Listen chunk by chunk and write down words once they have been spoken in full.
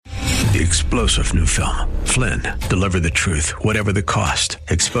The explosive new film, Flynn, deliver the truth, whatever the cost,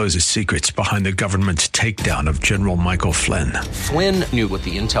 exposes secrets behind the government's takedown of General Michael Flynn. Flynn knew what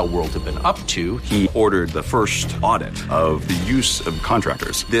the intel world had been up to. He ordered the first audit of the use of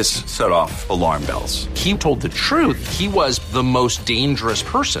contractors. This set off alarm bells. He told the truth. He was the most dangerous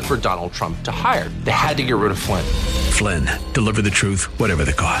person for Donald Trump to hire. They had to get rid of Flynn. Flynn, deliver the truth, whatever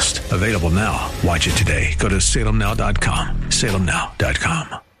the cost. Available now. Watch it today. Go to salemnow.com.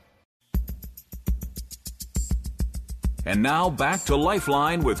 salemnow.com. And now back to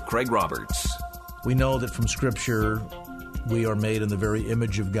Lifeline with Craig Roberts. We know that from Scripture we are made in the very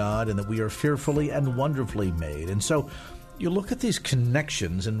image of God and that we are fearfully and wonderfully made. And so you look at these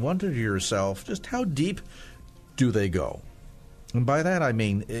connections and wonder to yourself, just how deep do they go? And by that I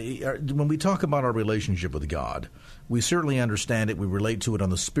mean, when we talk about our relationship with God, we certainly understand it, we relate to it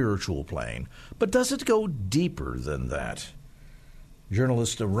on the spiritual plane. But does it go deeper than that?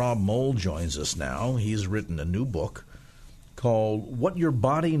 Journalist Rob Moll joins us now. He's written a new book called What Your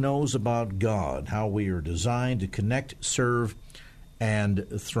Body Knows About God, How We Are Designed to Connect, Serve, and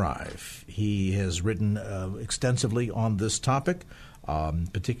Thrive. He has written extensively on this topic,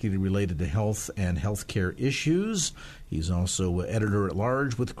 particularly related to health and healthcare issues. He's also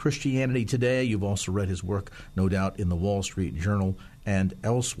editor-at-large with Christianity Today. You've also read his work, no doubt, in the Wall Street Journal and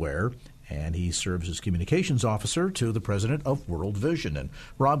elsewhere. And he serves as communications officer to the president of World Vision. And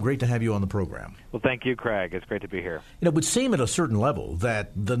Rob, great to have you on the program. Well, thank you, Craig. It's great to be here. It would seem at a certain level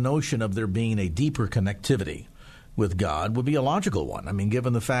that the notion of there being a deeper connectivity with God would be a logical one. I mean,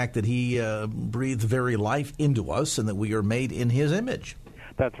 given the fact that he breathed very life into us and that we are made in his image.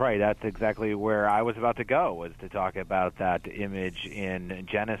 That's right. That's exactly where I was about to go, was to talk about that image in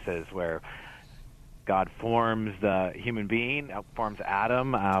Genesis where God forms the human being, forms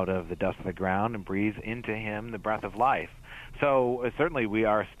Adam out of the dust of the ground and breathes into him the breath of life. So certainly we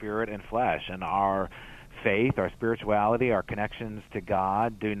are spirit and flesh, and our faith, our spirituality, our connections to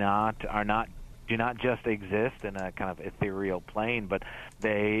God do not just exist in a kind of ethereal plane, but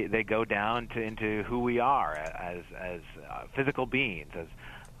they go down into who we are as physical beings, as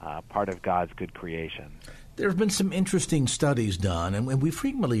part of God's good creation. There have been some interesting studies done, and we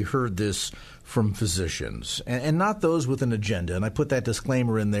frequently heard this from physicians, and not those with an agenda. And I put that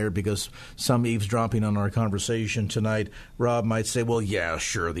disclaimer in there because some eavesdropping on our conversation tonight, Rob might say, well, yeah,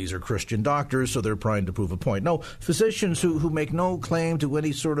 sure, these are Christian doctors, so they're trying to prove a point. No, physicians who make no claim to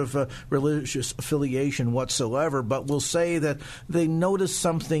any sort of religious affiliation whatsoever, but will say that they notice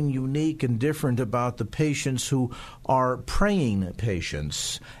something unique and different about the patients who are praying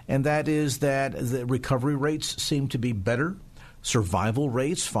patients, and that is that the recovery rates seem to be better. Survival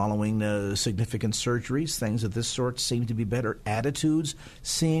rates following significant surgeries, things of this sort seem to be better. Attitudes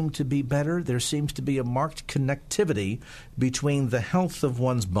seem to be better. There seems to be a marked connectivity between the health of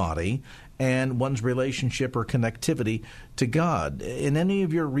one's body and one's relationship or connectivity to God. In any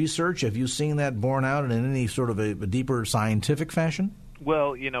of your research, have you seen that borne out in any sort of a deeper scientific fashion?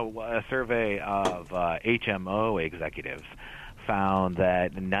 Well, a survey of HMO executives found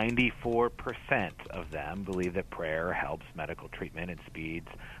that 94% of them believe that prayer helps medical treatment and speeds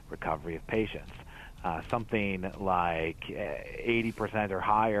recovery of patients. Something like 80% or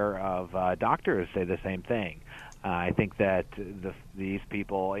higher of doctors say the same thing. I think that these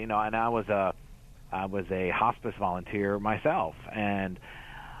people, and I was a hospice volunteer myself, and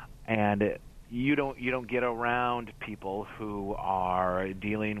you don't get around people who are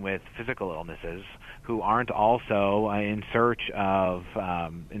dealing with physical illnesses who aren't also in search of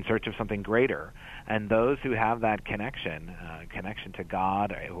something greater. And those who have that connection to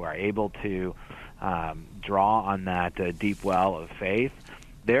God, who are able to draw on that deep well of faith,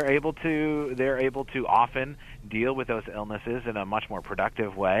 they're able to often deal with those illnesses in a much more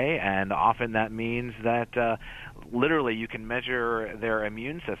productive way, and often that means that literally you can measure their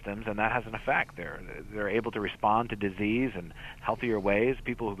immune systems, and that has an effect. They're able to respond to disease in healthier ways.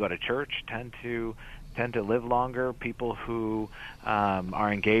 People who go to church tend to live longer. People who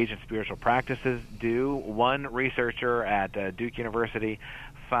are engaged in spiritual practices do. One researcher at Duke University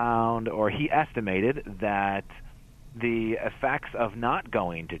he estimated that the effects of not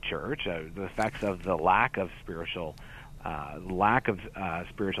going to church, the effects of the lack of spiritual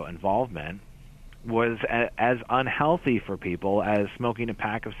involvement, was as unhealthy for people as smoking a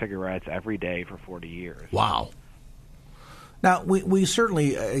pack of cigarettes every day for 40 years. Wow. Now, we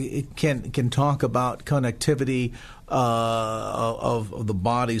certainly can talk about connectivity of the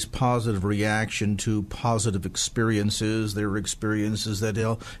body's positive reaction to positive experiences. There are experiences that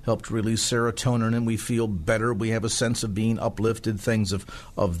help to release serotonin, and we feel better. We have a sense of being uplifted, things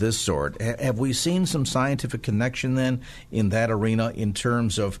of this sort. Have we seen some scientific connection then in that arena in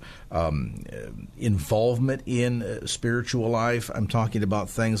terms of involvement in spiritual life? I'm talking about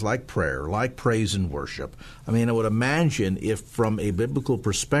things like prayer, like praise and worship. I mean, I would imagine if from a biblical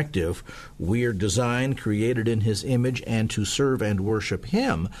perspective we are designed, created in His image, and to serve and worship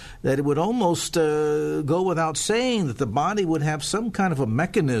Him, that it would almost go without saying that the body would have some kind of a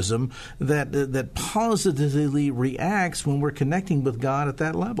mechanism that positively reacts when we're connecting with God at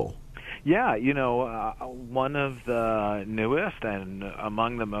that level. Yeah, one of the newest and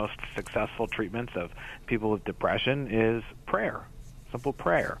among the most successful treatments of people with depression is prayer, simple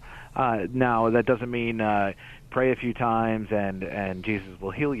prayer. Now, that doesn't mean pray a few times and Jesus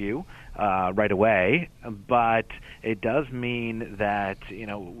will heal you right away, but it does mean that,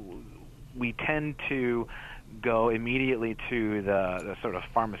 we tend to go immediately to the sort of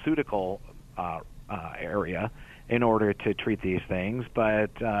pharmaceutical area in order to treat these things.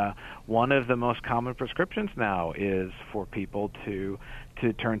 But one of the most common prescriptions now is for people to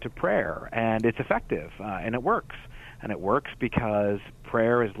turn to prayer, and it's effective, and it works. And it works because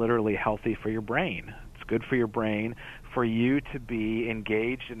prayer is literally healthy for your brain. It's good for your brain, for you to be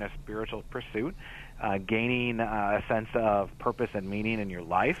engaged in a spiritual pursuit, gaining a sense of purpose and meaning in your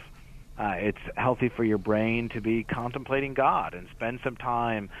life. It's healthy for your brain to be contemplating God and spend some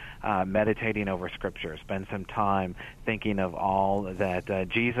time meditating over Scripture, spend some time thinking of all that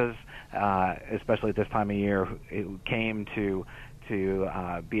Jesus, especially at this time of year, came to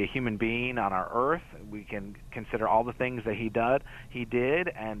be a human being on our earth. We can consider all the things that he did,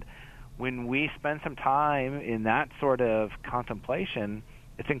 and when we spend some time in that sort of contemplation,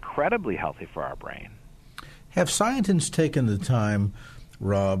 it's incredibly healthy for our brain. Have scientists taken the time,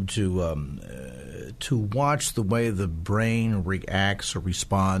 Rob, to watch the way the brain reacts or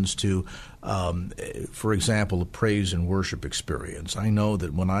responds to, for example, a praise and worship experience? I know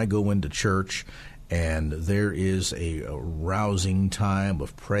that when I go into church and there is a rousing time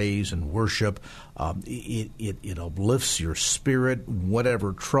of praise and worship, it uplifts your spirit.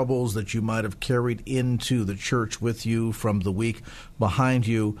 Whatever troubles that you might have carried into the church with you from the week behind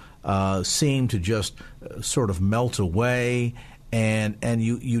you seem to just sort of melt away. And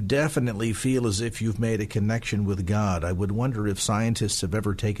you definitely feel as if you've made a connection with God. I would wonder if scientists have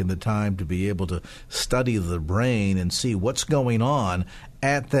ever taken the time to be able to study the brain and see what's going on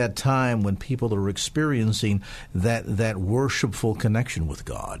at that time when people are experiencing that worshipful connection with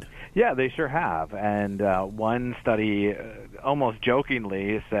God. Yeah, they sure have. And one study almost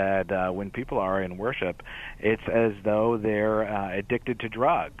jokingly said when people are in worship, it's as though they're addicted to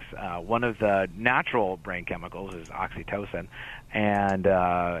drugs. One of the natural brain chemicals is oxytocin, and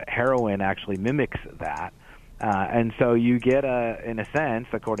heroin actually mimics that. And so you get, in a sense,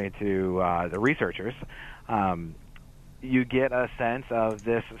 according to the researchers, you get a sense of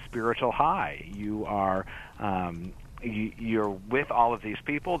this spiritual high. You are you're with all of these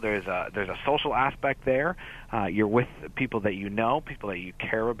people. There's a social aspect there. You're with people that you know, people that you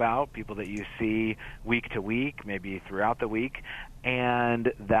care about, people that you see week to week, maybe throughout the week,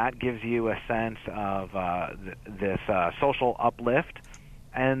 and that gives you a sense of this social uplift.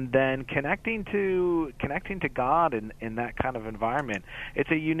 And then connecting to God in that kind of environment, it's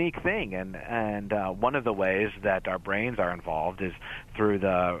a unique thing. And one of the ways that our brains are involved is through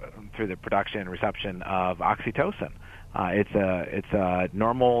the production and reception of oxytocin. It's a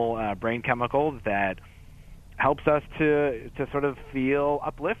normal brain chemical that helps us to sort of feel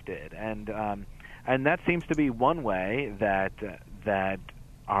uplifted, and that seems to be one way that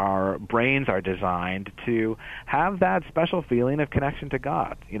our brains are designed to have that special feeling of connection to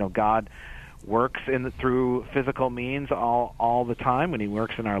God. God works through physical means all the time when He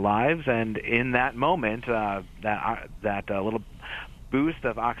works in our lives, and in that moment, that little boost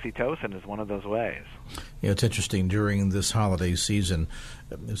of oxytocin is one of those ways. It's interesting. During this holiday season,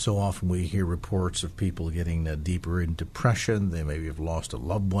 so often we hear reports of people getting deeper in depression. They maybe have lost a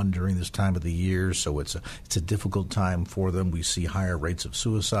loved one during this time of the year, so it's a difficult time for them. We see higher rates of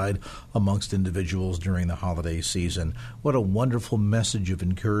suicide amongst individuals during the holiday season. What a wonderful message of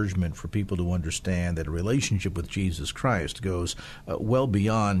encouragement for people to understand that a relationship with Jesus Christ goes well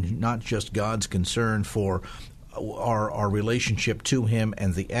beyond not just God's concern for our relationship to Him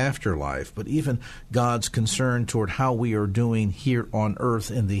and the afterlife, but even God's concern toward how we are doing here on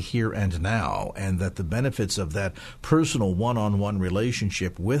earth in the here and now, and that the benefits of that personal one-on-one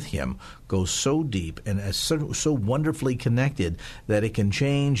relationship with Him go so deep and is so wonderfully connected that it can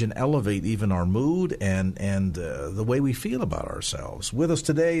change and elevate even our mood and the way we feel about ourselves. With us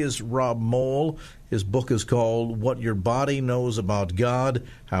today is Rob Moll. His book is called What Your Body Knows About God,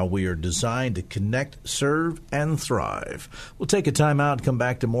 How We Are Designed to Connect, Serve, and Thrive. We'll take a time out and come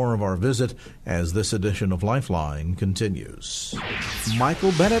back to more of our visit as this edition of Lifeline continues.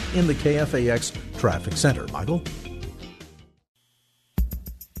 Michael Bennett in the KFAX Traffic Center. Michael?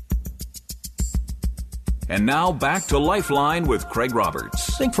 And now back to Lifeline with Craig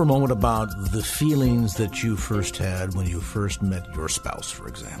Roberts. Think for a moment about the feelings that you first had when you first met your spouse, for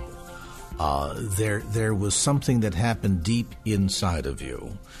example. There was something that happened deep inside of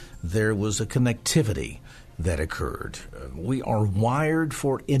you. There was a connectivity that occurred. We are wired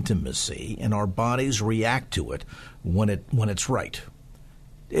for intimacy, and our bodies react to it when it's right.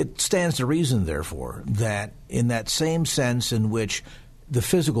 It stands to reason, therefore, that in that same sense in which the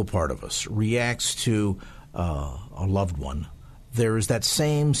physical part of us reacts to a loved one, there is that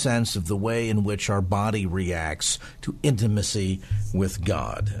same sense of the way in which our body reacts to intimacy with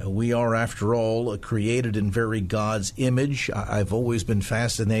God. We are, after all, created in very God's image. I've always been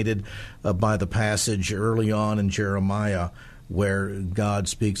fascinated by the passage early on in Jeremiah where God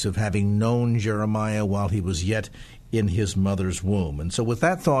speaks of having known Jeremiah while he was yet in his mother's womb. And so with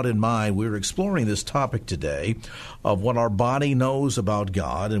that thought in mind, we're exploring this topic today of what our body knows about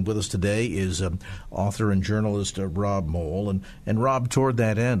God. And with us today is author and journalist Rob Moll. And Rob, toward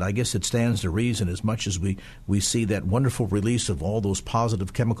that end, I guess it stands to reason, as much as we see that wonderful release of all those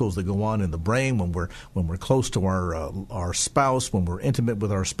positive chemicals that go on in the brain when we're close to our spouse, when we're intimate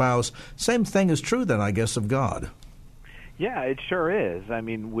with our spouse, same thing is true then, I guess, of God. Yeah, it sure is. I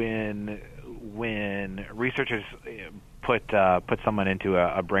mean, when researchers put someone into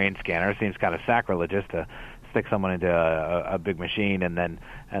a brain scanner, it seems kind of sacrilegious to stick someone into a big machine and then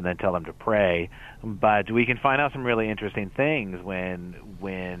tell them to pray. But we can find out some really interesting things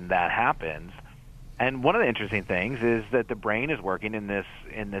when that happens. And one of the interesting things is that the brain is working in this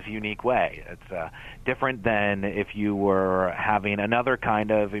unique way. It's different than if you were having another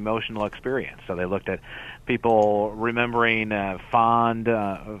kind of emotional experience. So they looked at people remembering fond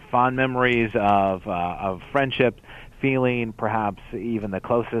memories of friendship, feeling perhaps even the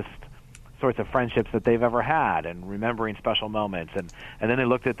closest sorts of friendships that they've ever had, and remembering special moments, and then they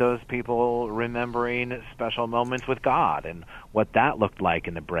looked at those people remembering special moments with God and what that looked like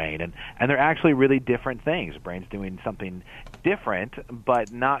in the brain, and they're actually really different things. The brain's doing something different,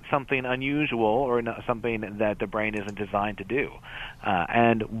 but not something unusual or not something that the brain isn't designed to do.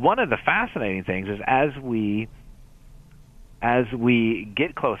 And one of the fascinating things is as we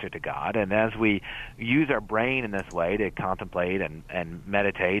get closer to God and as we use our brain in this way to contemplate and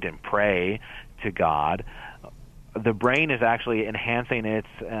meditate and pray to God, the brain is actually enhancing its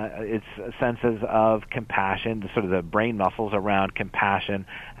senses of compassion, sort of the brain muscles around compassion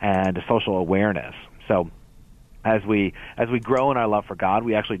and social awareness. So as we grow in our love for God,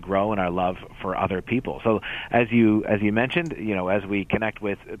 we actually grow in our love for other people. So as you mentioned, as we connect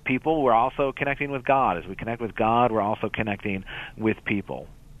with people, we're also connecting with God. As we connect with God, we're also connecting with people.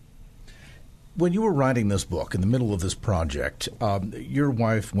 When you were writing this book, in the middle of this project, your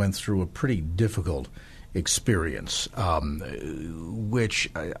wife went through a pretty difficult experience, which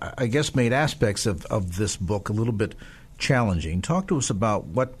I guess made aspects of this book a little bit challenging. Talk to us about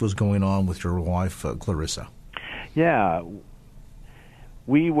what was going on with your wife, Clarissa. Yeah,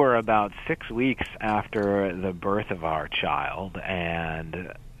 we were about 6 weeks after the birth of our child,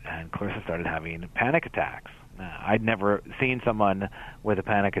 and Clarissa started having panic attacks. I'd never seen someone with a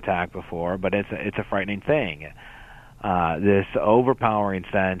panic attack before, but it's a frightening thing. This overpowering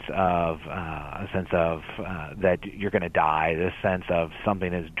sense of that you're going to die. This sense of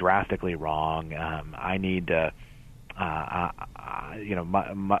something is drastically wrong. I need to. My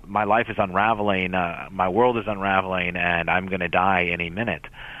life is unraveling, my world is unraveling, and I'm going to die any minute.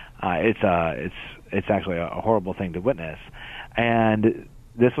 It's actually a horrible thing to witness, and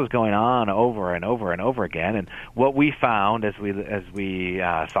this was going on over and over and over again. And what we found as we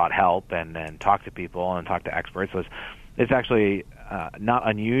sought help and talked to people and talked to experts was it's actually not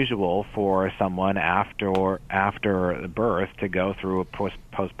unusual for someone after birth to go through a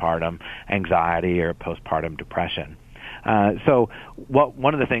postpartum anxiety or postpartum depression. So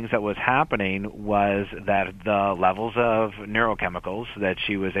one of the things that was happening was that the levels of neurochemicals that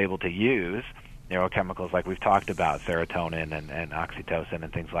she was able to use neurochemicals like we've talked about, serotonin and oxytocin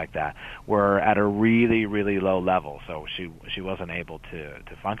and things like that, were at a really, really low level. So she wasn't able to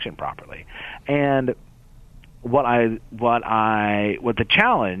function properly. And what the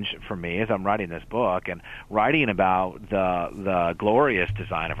challenge for me as I'm writing this book and writing about the glorious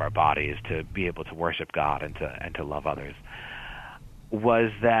design of our bodies to be able to worship God and to love others,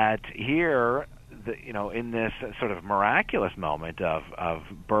 was that here, in this sort of miraculous moment of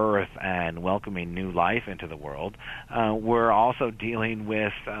birth and welcoming new life into the world, we're also dealing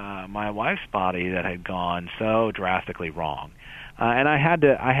with my wife's body that had gone so drastically wrong. And I had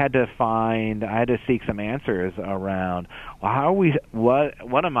to seek some answers around, well,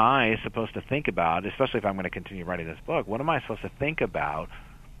 what am I supposed to think about, especially if I'm going to continue writing this book, what am I supposed to think about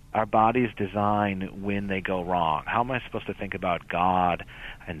our body's design when they go wrong? How am I supposed to think about God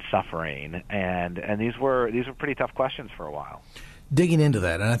and suffering? And these were pretty tough questions for a while. Digging into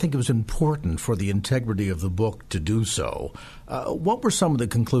that, and I think it was important for the integrity of the book to do so, what were some of the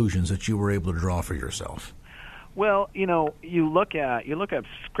conclusions that you were able to draw for yourself? Well, you look at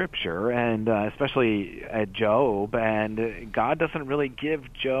Scripture, and especially at Job, and God doesn't really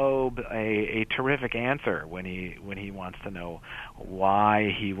give Job a terrific answer when he wants to know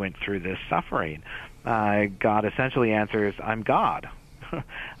why he went through this suffering. God essentially answers, "I'm God,"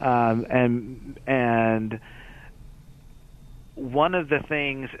 and one of the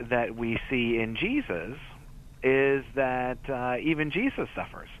things that we see in Jesus is that even Jesus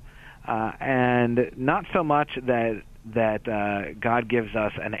suffers. And not so much that God gives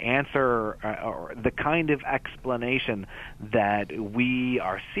us an answer or the kind of explanation that we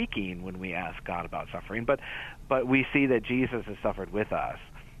are seeking when we ask God about suffering, but we see that Jesus has suffered with us.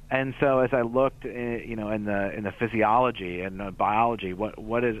 And so, as I looked, in the physiology and the biology, what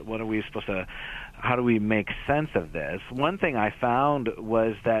are we supposed to? How do we make sense of this? One thing I found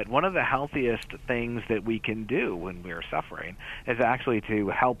was that one of the healthiest things that we can do when we're suffering is actually to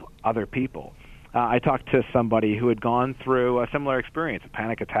help other people. I talked to somebody who had gone through a similar experience,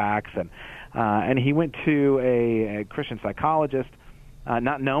 panic attacks, and he went to a Christian psychologist,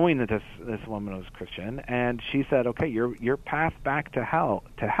 not knowing that this woman was Christian, and she said, "Okay, your path back to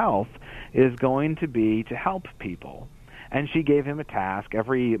health is going to be to help people." And she gave him a task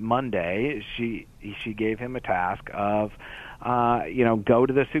every Monday. She gave him a task of, go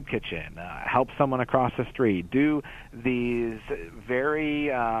to the soup kitchen, help someone across the street, do these very,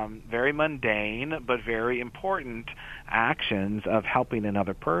 very mundane but very important actions of helping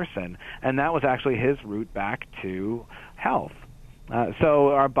another person. And that was actually his route back to health.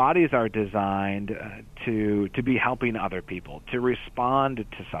 So our bodies are designed to be helping other people, to respond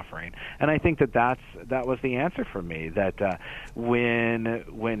to suffering, and I think that was the answer for me. That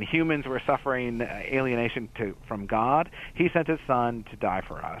when humans were suffering alienation from God, He sent His Son to die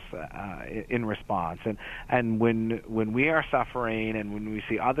for us in response. And when we are suffering and when we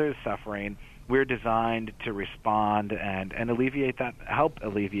see others suffering, we're designed to respond and help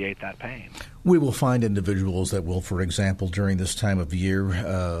alleviate that pain. We will find individuals that will, for example, during this time of year,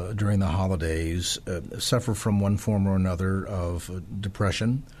 during the holidays, suffer from one form or another of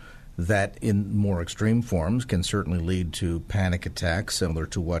depression that in more extreme forms can certainly lead to panic attacks, similar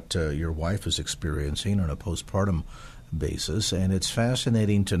to what your wife is experiencing on a postpartum basis. And it's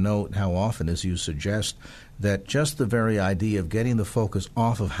fascinating to note how often, as you suggest, that just the very idea of getting the focus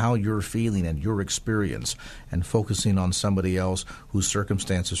off of how you're feeling and your experience and focusing on somebody else whose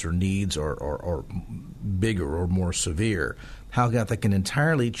circumstances or needs are bigger or more severe, how that can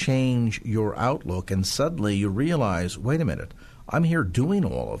entirely change your outlook, and suddenly you realize, wait a minute, I'm here doing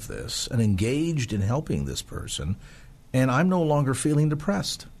all of this and engaged in helping this person, and I'm no longer feeling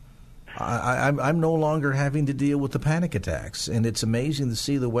depressed. I'm no longer having to deal with the panic attacks. And it's amazing to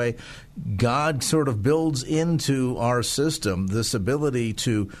see the way God sort of builds into our system this ability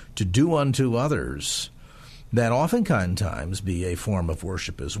to do unto others that oftentimes be a form of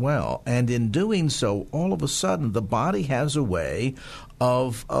worship as well. And in doing so, all of a sudden, the body has a way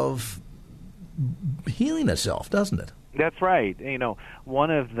of healing itself, doesn't it? That's right.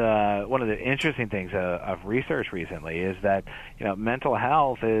 One of the interesting things of research recently is that mental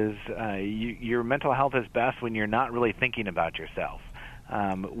health is your mental health is best when you're not really thinking about yourself.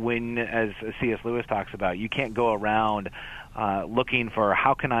 When, as C.S. Lewis talks about, you can't go around looking for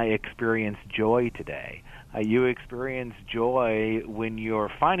how can I experience joy today. You experience joy when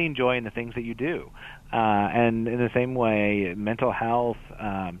you're finding joy in the things that you do, and in the same way, mental health.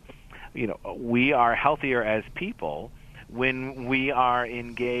 We are healthier as people when we are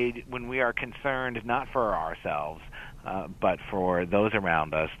engaged, when we are concerned not for ourselves, but for those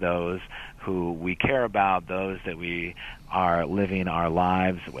around us, those who we care about, those that we are living our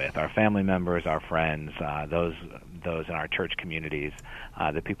lives with, our family members, our friends, those in our church communities,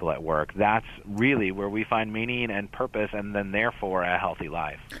 the people at work. That's really where we find meaning and purpose, and then therefore a healthy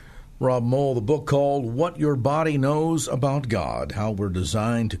life. Rob Moll, the book called What Your Body Knows About God, How We're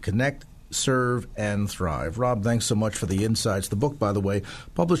Designed to Connect, Serve, and Thrive. Rob, thanks so much for the insights. The book, by the way,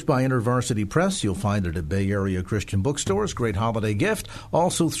 published by InterVarsity Press. You'll find it at Bay Area Christian bookstores. Great holiday gift.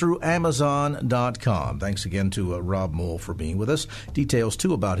 Also through Amazon.com. Thanks again to Rob Moll for being with us. Details,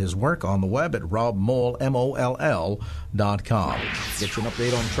 too, about his work on the web at robmoll, MOLL.com. Get you an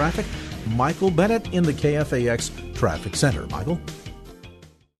update on traffic. Michael Bennett in the KFAX Traffic Center. Michael?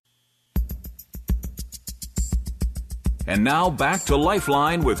 And now back to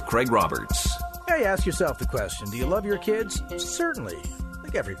Lifeline with Craig Roberts. Hey, ask yourself the question, do you love your kids? Certainly.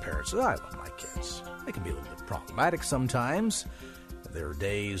 Like every parent says, I love my kids. They can be a little bit problematic sometimes. There are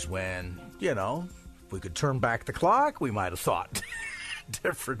days when, if we could turn back the clock, we might have thought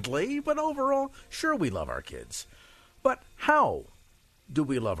differently. But overall, sure, we love our kids. But how do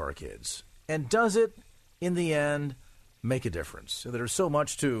we love our kids? And does it, in the end, make a difference? There's so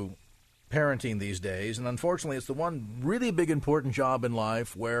much to parenting these days, and unfortunately it's the one really big important job in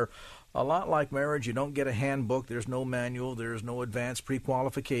life where, a lot like marriage, you don't get a handbook, there's no manual, there's no advanced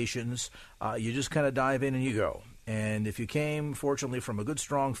pre-qualifications. You just kind of dive in and you go. And if you came, fortunately, from a good,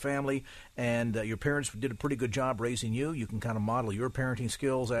 strong family and your parents did a pretty good job raising you, you can kind of model your parenting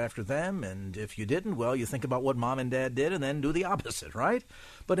skills after them. And if you didn't, well, you think about what mom and dad did and then do the opposite, right?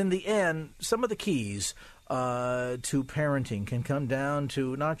 But in the end, some of the keys to parenting can come down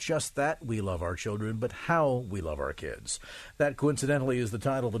to not just that we love our children, but how we love our kids. That, coincidentally, is the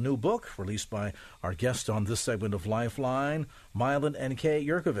title of a new book released by our guest on this segment of Lifeline, Milan and Kay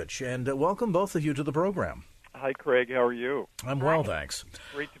Yurkovich. And welcome both of you to the program. Hi, Craig. How are you? I'm well, thanks.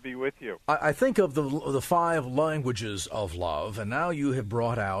 Great to be with you. I think of the 5 languages of love, and now you have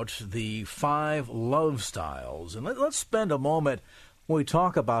brought out the 5 love styles. And let's spend a moment when we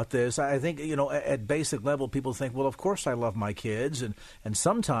talk about this. I think, at basic level, people think, well, of course I love my kids. And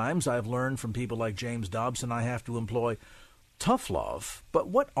sometimes I've learned from people like James Dobson I have to employ tough love. But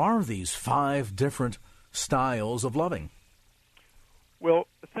what are these 5 different styles of loving? Well,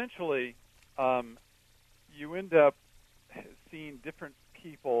 essentially, you end up seeing different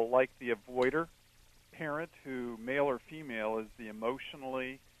people, like the avoider parent, who, male or female, is the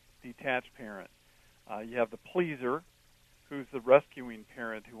emotionally detached parent. You have the pleaser, who's the rescuing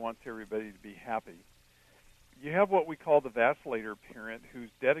parent who wants everybody to be happy. You have what we call the vacillator parent,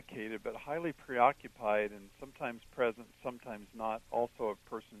 who's dedicated but highly preoccupied and sometimes present, sometimes not, also a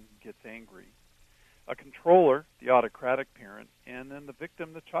person who gets angry. A controller, the autocratic parent, and then the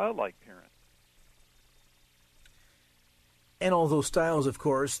victim, the childlike parent. And all those styles, of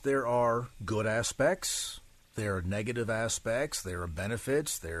course, there are good aspects, there are negative aspects, there are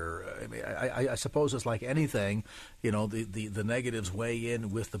benefits. I suppose it's like anything, the negatives weigh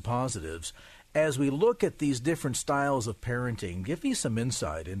in with the positives. As we look at these different styles of parenting, give me some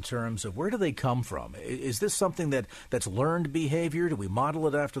insight in terms of where do they come from? Is this something that's learned behavior? Do we model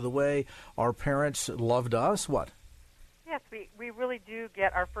it after the way our parents loved us? What? Yes, we really do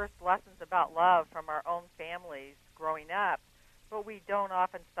get our first lessons about love from our own families growing up. But we don't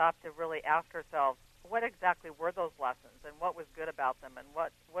often stop to really ask ourselves, what exactly were those lessons and what was good about them and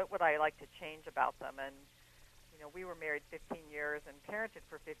what would I like to change about them? And, we were married 15 years and parented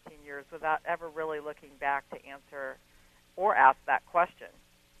for 15 years without ever really looking back to answer or ask that question.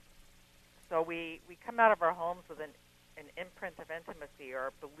 So we come out of our homes with an imprint of intimacy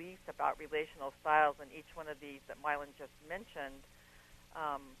or beliefs about relational styles, and each one of these that Milan just mentioned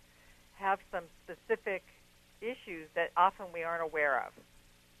have some specific issues that often we aren't aware of.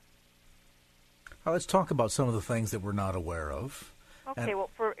 Well, let's talk about some of the things that we're not aware of. Okay, well,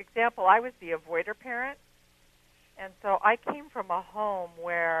 for example, I was the avoider parent, and so I came from a home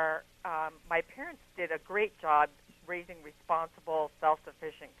where my parents did a great job raising responsible,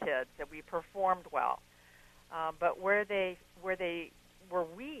 self-sufficient kids, that we performed well. But where they were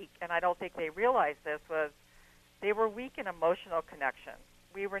weak, and I don't think they realized this, was they were weak in emotional connection.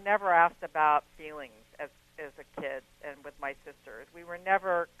 We were never asked about feelings as a kid and with my sisters. We were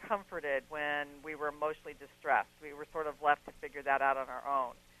never comforted when we were emotionally distressed. We were sort of left to figure that out on our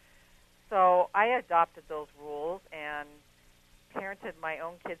own. So I adopted those rules and parented my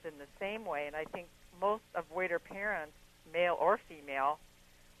own kids in the same way, and I think most avoider parents, male or female,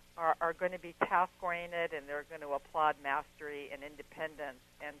 are going to be task-oriented, and they're going to applaud mastery and independence.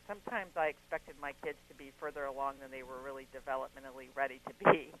 And sometimes I expected my kids to be further along than they were really developmentally ready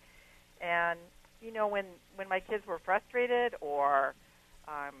to be. And, you know, when my kids were frustrated or,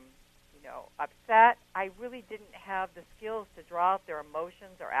 upset, I really didn't have the skills to draw out their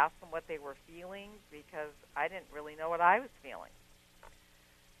emotions or ask them what they were feeling because I didn't really know what I was feeling.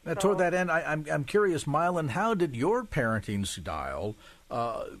 Now, toward that end, I'm curious, Mylan, how did your parenting style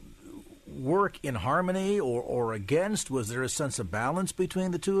work in harmony or against? Was there a sense of balance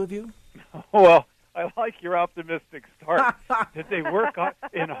between the two of you? Well, I like your optimistic start. Did they work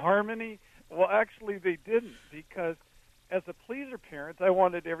in harmony? Well, actually, they didn't, because as a pleaser parent, I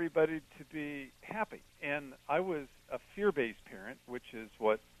wanted everybody to be happy. And I was a fear-based parent, which is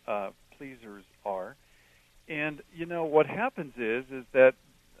what pleasers are. And, you know, what happens is that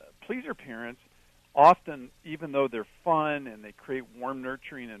pleaser parents often, even though they're fun and they create warm,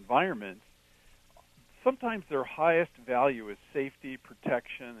 nurturing environments, sometimes their highest value is safety,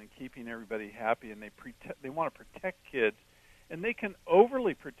 protection, and keeping everybody happy. And they want to protect kids, and they can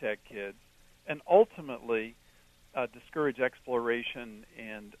overly protect kids and ultimately discourage exploration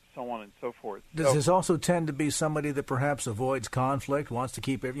and so on and so forth. Does this also tend to be somebody that perhaps avoids conflict, wants to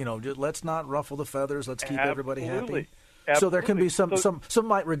keep, just let's not ruffle the feathers, let's keep everybody happy? Absolutely. So there can be some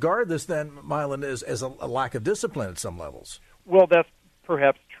might regard this then, Mylan, as a lack of discipline at some levels. Well, that's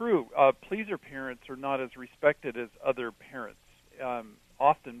perhaps true. Pleaser parents are not as respected as other parents,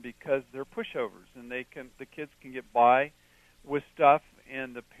 often because they're pushovers, and the kids can get by with stuff,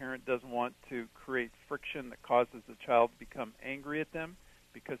 and the parent doesn't want to create friction that causes the child to become angry at them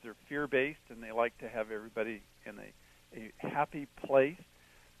because they're fear-based and they like to have everybody in a happy place.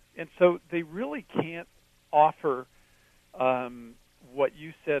 And so they really can't offer what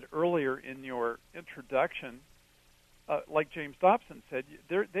you said earlier in your introduction. Like James Dobson said,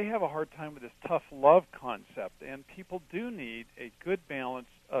 they have a hard time with this tough love concept, and people do need a good balance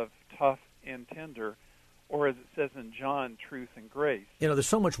of tough and tender, or as it says in John, truth and grace. There's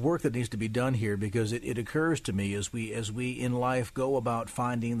so much work that needs to be done here, because it occurs to me as we in life go about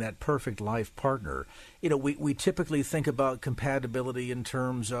finding that perfect life partner. We typically think about compatibility in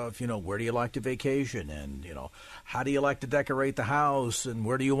terms of, where do you like to vacation, and, how do you like to decorate the house, and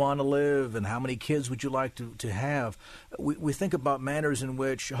where do you want to live, and how many kids would you like to have. We think about manners in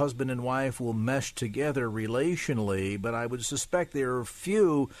which husband and wife will mesh together relationally, but I would suspect there are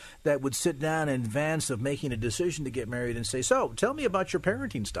few that would sit down in advance of making a decision to get married and say, so, tell me about your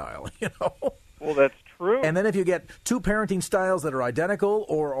parenting style, Well, that's true. And then if you get two parenting styles that are identical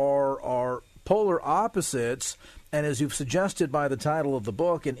or are polar opposites, and as you've suggested by the title of the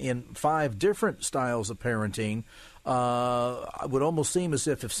book, in 5 different styles of parenting, it would almost seem as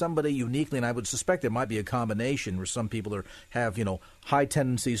if somebody uniquely, and I would suspect there might be a combination where some people have high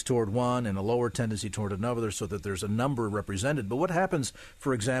tendencies toward one and a lower tendency toward another, so that there's a number represented. But what happens,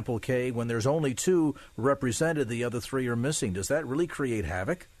 for example, Kay, when there's only 2 represented, the other 3 are missing? Does that really create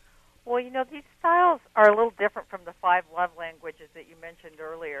havoc? Well, these styles are a little different from the 5 love languages that you mentioned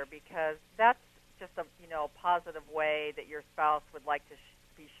earlier, because that's just a positive way that your spouse would like to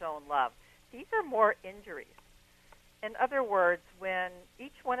be shown love. These are more injuries. In other words, when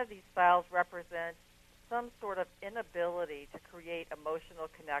each one of these styles represents some sort of inability to create emotional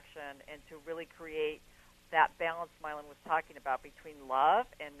connection and to really create that balance Mylan was talking about between love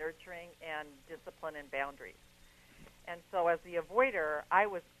and nurturing and discipline and boundaries. And so as the avoider, I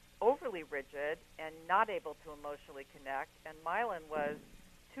was overly rigid and not able to emotionally connect, and Mylan was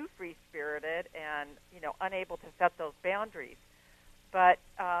too free-spirited and, unable to set those boundaries. But,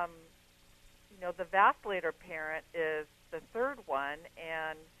 the vacillator parent is the third one,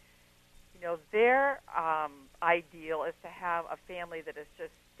 and, their ideal is to have a family that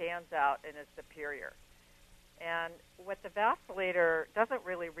just stands out and is superior. And what the vacillator doesn't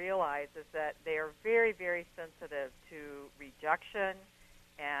really realize is that they are very, very sensitive to rejection,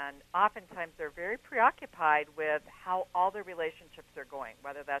 and oftentimes they're very preoccupied with how all their relationships are going,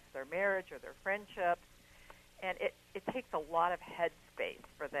 whether that's their marriage or their friendships. And it takes a lot of headspace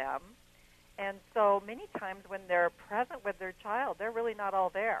for them. And so many times when they're present with their child, they're really not all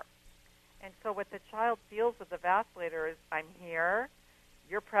there. And so what the child feels with the vacillator is, I'm here,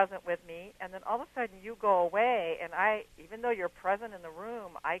 you're present with me, and then all of a sudden you go away, and even though you're present in the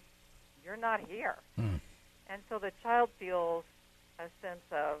room, you're not here. And so the child feels a sense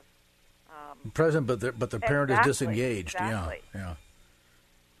of present, but the parent is disengaged. Exactly. Yeah.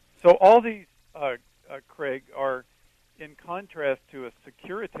 So all these, Craig, are in contrast to a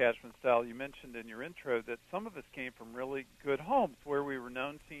secure attachment style you mentioned in your intro, that some of us came from really good homes where we were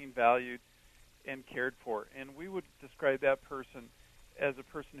known, seen, valued, and cared for. And we would describe that person as a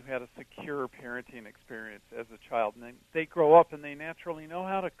person who had a secure parenting experience as a child, and they grow up and they naturally know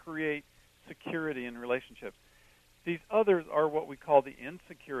how to create security in relationships. These others are what we call the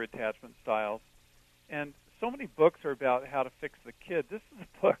insecure attachment styles, and so many books are about how to fix the kid. This is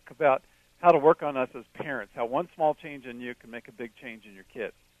a book about how to work on us as parents, how one small change in you can make a big change in your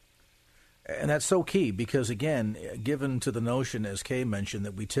kids. And that's so key because, again, given to the notion, as Kay mentioned,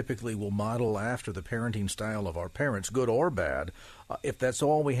 that we typically will model after the parenting style of our parents, good or bad, if that's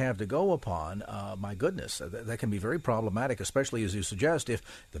all we have to go upon, my goodness, that can be very problematic, especially, as you suggest, if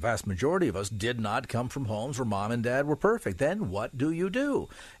the vast majority of us did not come from homes where mom and dad were perfect. Then what do you do?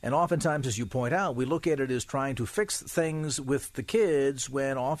 And oftentimes, as you point out, we look at it as trying to fix things with the kids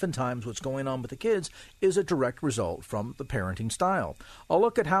when oftentimes what's going on with the kids is a direct result from the parenting style. A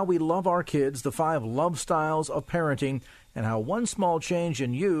look at how we love our kids, the 5 love styles of parenting, and how one small change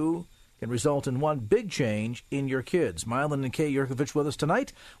in you can result in one big change in your kids. Milan and Kay Yerkovich with us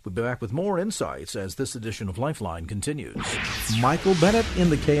tonight. We'll be back with more insights as this edition of Lifeline continues. Michael Bennett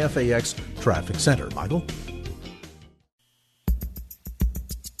in the KFAX Traffic Center. Michael?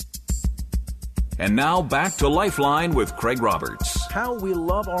 And now back to Lifeline with Craig Roberts. How we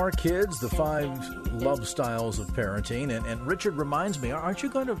love our kids, the 5 love styles of parenting. And Richard reminds me, aren't you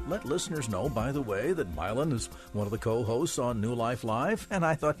going to let listeners know, by the way, that Milan is one of the co-hosts on New Life Live? And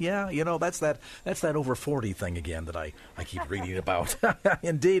I thought, yeah, that's that over 40 thing again that I keep reading about.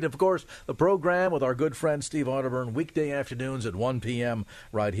 Indeed, of course, the program with our good friend Steve Otterburn, weekday afternoons at 1 p.m.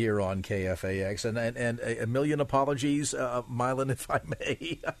 right here on KFAX. And a million apologies, Milan, if I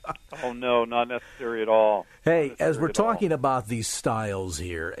may. Oh, no, not necessary at all. Hey, as we're talking about these styles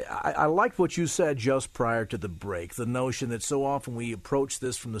here, I liked what you said just prior to the break, the notion that so often we approach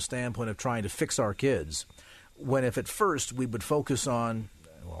this from the standpoint of trying to fix our kids, when if at first we would focus on,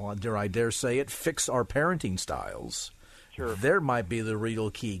 well, I dare say it, fix our parenting styles. Sure. There might be the real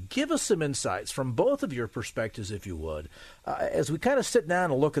key. Give us some insights from both of your perspectives, if you would. As we kind of sit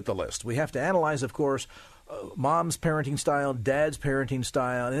down and look at the list, we have to analyze, of course, mom's parenting style, dad's parenting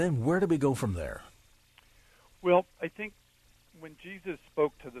style, and then where do we go from there? Well, I think when Jesus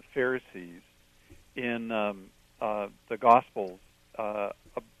spoke to the Pharisees in the Gospels,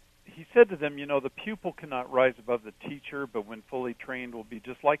 he said to them, the pupil cannot rise above the teacher, but when fully trained will be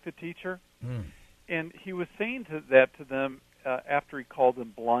just like the teacher. Mm. And he was saying that to them after he called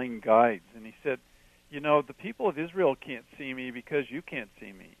them blind guides. And he said, the people of Israel can't see me because you can't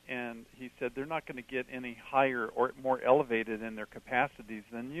see me. And he said they're not going to get any higher or more elevated in their capacities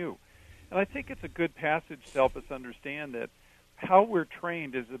than you. And I think it's a good passage to help us understand that how we're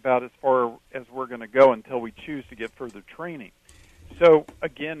trained is about as far as we're going to go until we choose to get further training. So,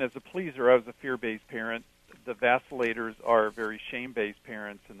 again, as a pleaser, I was a fear-based parent. The vacillators are very shame-based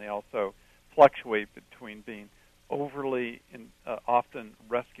parents, and they also fluctuate between being overly often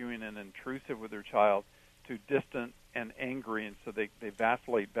rescuing and intrusive with their child to distant and angry, and so they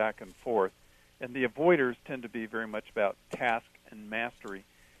vacillate back and forth. And the avoiders tend to be very much about task and mastery.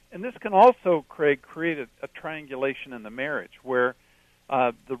 And this can also, Craig, create a triangulation in the marriage where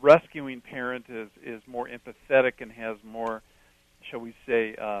the rescuing parent is more empathetic and has more, shall we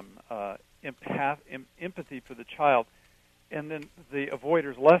say, empathy for the child, and then the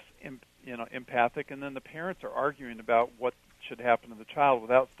avoider's less empathic, and then the parents are arguing about what should happen to the child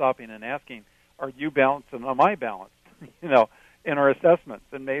without stopping and asking, are you balanced and am I balanced, in our assessments.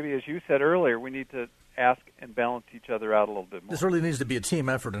 And maybe, as you said earlier, we need to ask and balance each other out a little bit more. This really needs to be a team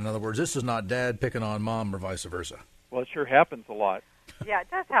effort. In other words, this is not dad picking on mom or vice versa. Well, it sure happens a lot. Yeah,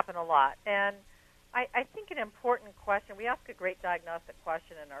 it does happen a lot. And I think an important question, we ask a great diagnostic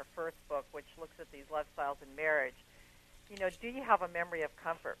question in our first book, which looks at these lifestyles in marriage. Do you have a memory of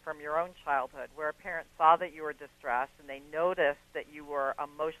comfort from your own childhood where a parent saw that you were distressed and they noticed that you were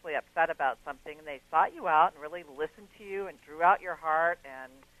emotionally upset about something and they sought you out and really listened to you and drew out your heart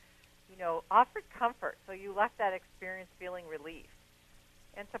and offered comfort, so you left that experience feeling relief.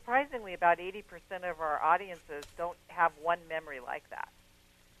 And surprisingly, about 80% of our audiences don't have one memory like that.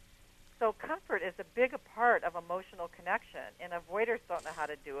 So comfort is a big part of emotional connection, and avoiders don't know how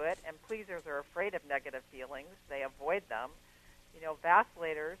to do it, and pleasers are afraid of negative feelings. They avoid them.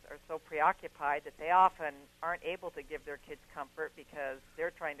 Vacillators are so preoccupied that they often aren't able to give their kids comfort because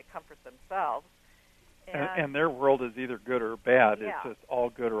they're trying to comfort themselves. And their world is either good or bad. Yeah. It's just all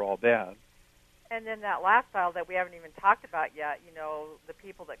good or all bad. And then that last style that we haven't even talked about yet, the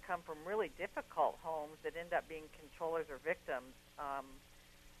people that come from really difficult homes that end up being controllers or victims,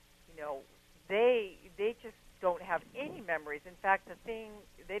 they just don't have any memories. In fact, they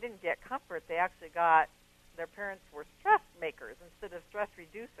didn't get comfort. They actually their parents were stress makers instead of stress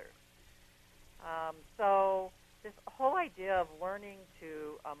reducers. So this whole idea of learning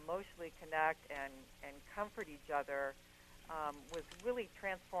to emotionally connect and comfort each other was really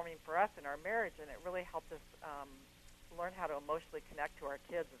transforming for us in our marriage, and it really helped us learn how to emotionally connect to our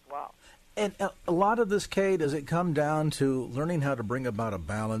kids as well. And a lot of this, Kay, does it come down to learning how to bring about a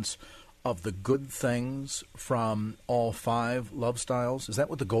balance of the good things from all 5 love styles? Is that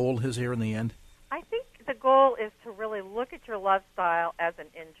what the goal is here in the end? I think the goal is to really look at your love style as an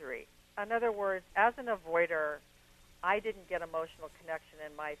injury. In other words, as an avoider, I didn't get emotional connection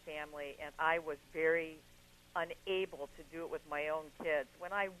in my family, and I was very unable to do it with my own kids.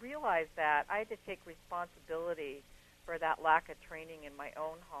 When I realized that, I had to take responsibility for that lack of training in my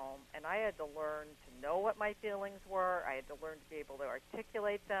own home, and I had to learn to know what my feelings were. I had to learn to be able to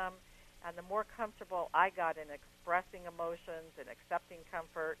articulate them, and the more comfortable I got in expressing emotions and accepting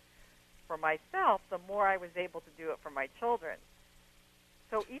comfort for myself, the more I was able to do it for my children.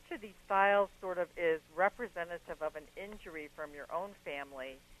 So each of these styles sort of is representative of an injury from your own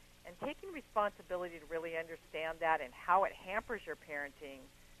family, and taking responsibility to really understand that and how it hampers your parenting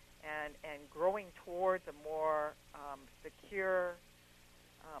and growing towards a more secure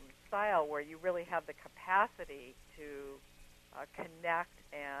style where you really have the capacity to connect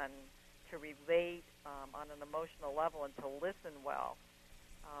and to relate on an emotional level and to listen well.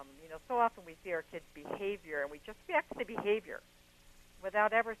 So often we see our kids' behavior and we just react to the behavior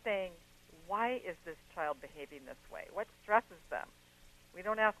without ever saying, why is this child behaving this way? What stresses them? We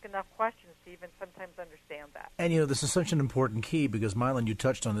don't ask enough questions to even sometimes understand that. And, this is such an important key because, Mylan, you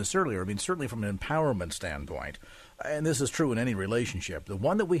touched on this earlier. I mean, certainly from an empowerment standpoint, and this is true in any relationship, the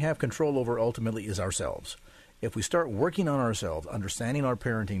one that we have control over ultimately is ourselves. If we start working on ourselves, understanding our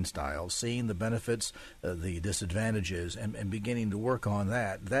parenting style, seeing the benefits, the disadvantages, and beginning to work on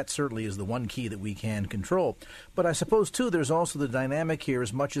that certainly is the one key that we can control. But I suppose, too, there's also the dynamic here,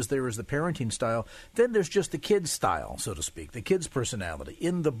 as much as there is the parenting style, then there's just the kid's style, so to speak, the kid's personality.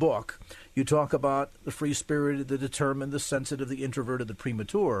 In the book, you talk about the free-spirited, the determined, the sensitive, the introverted, the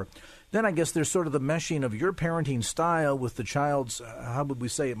premature. Then I guess there's sort of the meshing of your parenting style with the child's, how would we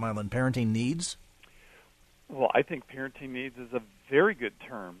say it, Mylan, parenting needs? Well, I think parenting needs is a very good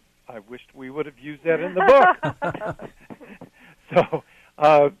term. I wished we would have used that in the book.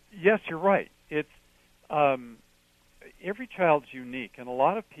 So, yes, you're right. It's every child's unique, and a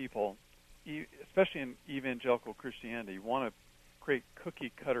lot of people, especially in evangelical Christianity, want to create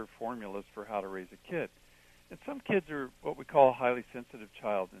cookie-cutter formulas for how to raise a kid. And some kids are what we call a highly sensitive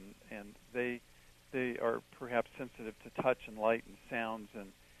child, and they are perhaps sensitive to touch and light and sounds,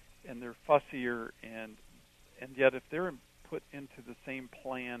 and they're fussier, and yet if they're put into the same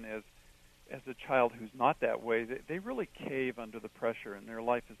plan as a child who's not that way, they really cave under the pressure, and their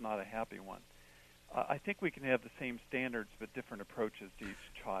life is not a happy one. I think we can have the same standards but different approaches to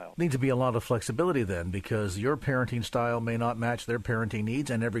each child. Need to be a lot of flexibility then, because your parenting style may not match their parenting needs,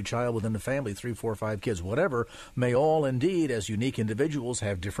 and every child within the family, 3, 4, 5 kids, whatever, may all indeed, as unique individuals,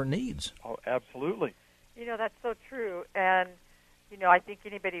 have different needs. Oh, absolutely. That's so true. And, I think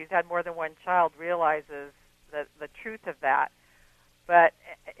anybody who's had more than one child realizes the truth of that. But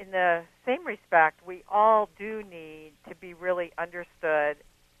in the same respect, we all do need to be really understood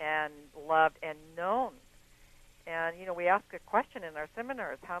and loved and known. And, we ask a question in our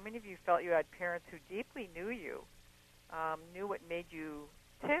seminars, how many of you felt you had parents who deeply knew you, knew what made you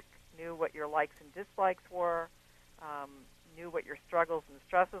tick, knew what your likes and dislikes were, knew what your struggles and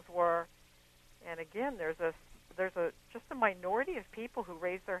stresses were? And again, there's just a minority of people who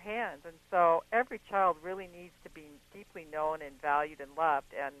raise their hands, and so every child really needs to be deeply known and valued and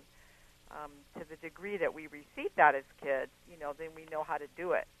loved. And to the degree that we receive that as kids, then we know how to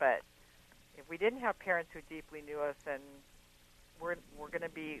do it. But if we didn't have parents who deeply knew us, then we're going to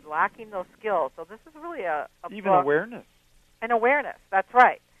be lacking those skills. So this is really a even book. Awareness. And awareness, that's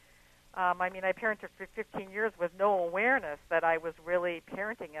right. I parented for 15 years with no awareness that I was really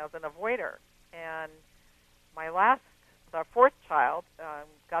parenting as an avoider. And the fourth child,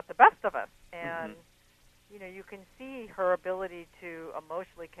 got the best of us. And, you can see her ability to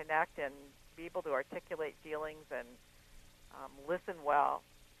emotionally connect and be able to articulate feelings and listen well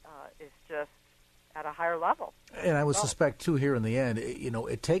is just at a higher level. And I would suspect, too, here in the end,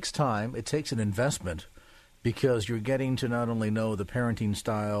 it takes time, it takes an investment, because you're getting to not only know the parenting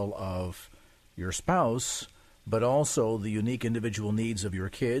style of your spouse, but also the unique individual needs of your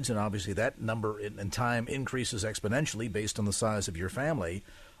kids, and obviously that number in time increases exponentially based on the size of your family.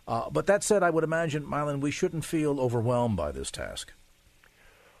 But that said, I would imagine, Mylan, we shouldn't feel overwhelmed by this task.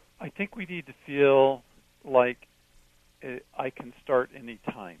 I think we need to feel like I can start any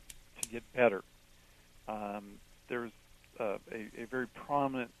time to get better. There's a very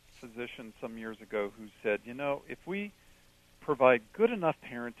prominent physician some years ago who said, if we provide good enough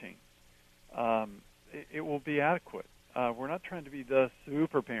parenting, it will be adequate. We're not trying to be the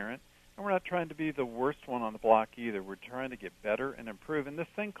super parent, and we're not trying to be the worst one on the block either. We're trying to get better and improve. And this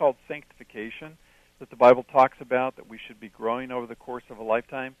thing called sanctification that the Bible talks about, that we should be growing over the course of a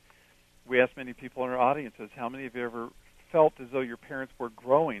lifetime, we ask many people in our audiences, how many of you ever felt as though your parents were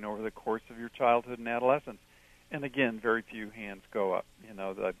growing over the course of your childhood and adolescence? And again, very few hands go up,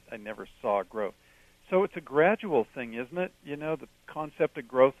 that I never saw growth. So it's a gradual thing, isn't it? The concept of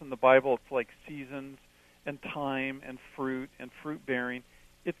growth in the Bible, it's like seasons and time and fruit bearing.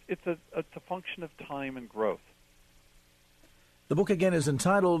 It's a function of time and growth. The book again is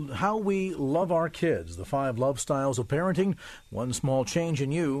entitled How We Love Our Kids, the 5 Love Styles of Parenting. One small change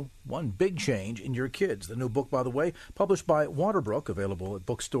in you, one big change in your kids. The new book, by the way, published by Waterbrook, available at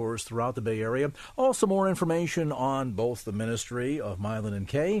bookstores throughout the Bay Area. Also more information on both the ministry of Mylon and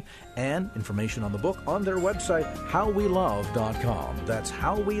Kay and information on the book on their website, howwelove.com. That's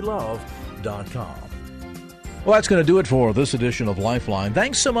howwelove.com. Well, that's going to do it for this edition of Lifeline.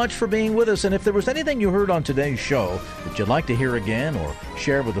 Thanks so much for being with us. And if there was anything you heard on today's show that you'd like to hear again or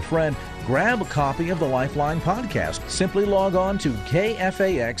share with a friend, grab a copy of the Lifeline podcast. Simply log on to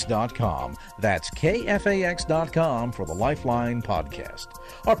kfax.com. That's kfax.com for the Lifeline podcast.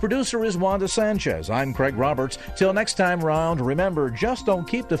 Our producer is Wanda Sanchez. I'm Craig Roberts. Till next time around, remember, just don't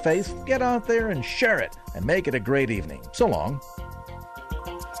keep the faith. Get out there and share it and make it a great evening. So long.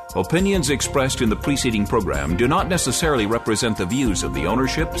 Opinions expressed in the preceding program do not necessarily represent the views of the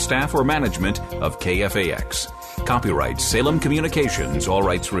ownership, staff, or management of KFAX. Copyright Salem Communications, all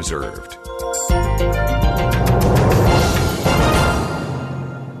rights reserved.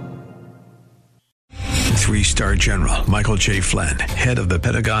 3-star General Michael J. Flynn, head of the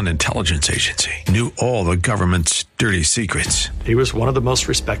Pentagon Intelligence Agency, knew all the government's dirty secrets. He was one of the most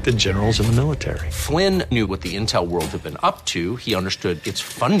respected generals in the military. Flynn knew what the intel world had been up to. He understood its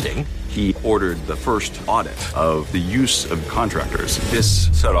funding. He ordered the first audit of the use of contractors. This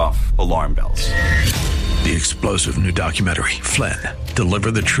set off alarm bells. The explosive new documentary, Flynn,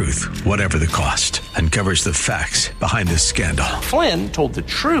 Deliver the Truth, Whatever the Cost, uncovers the facts behind this scandal. Flynn told the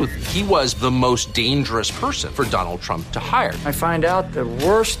truth. He was the most dangerous person for Donald Trump to hire. I find out the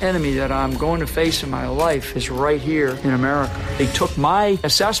worst enemy that I'm going to face in my life is right here in America. They took my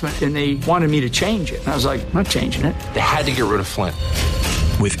assessment and they wanted me to change it. And I was like, I'm not changing it. They had to get rid of Flynn.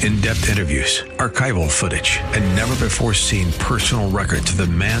 With in-depth interviews, archival footage, and never-before-seen personal records of the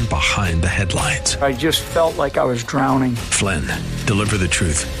man behind the headlines. I just felt like I was drowning. Flynn, Deliver the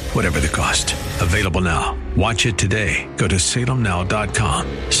Truth, Whatever the Cost. Available now. Watch it today. Go to salemnow.com.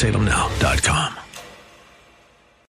 salemnow.com.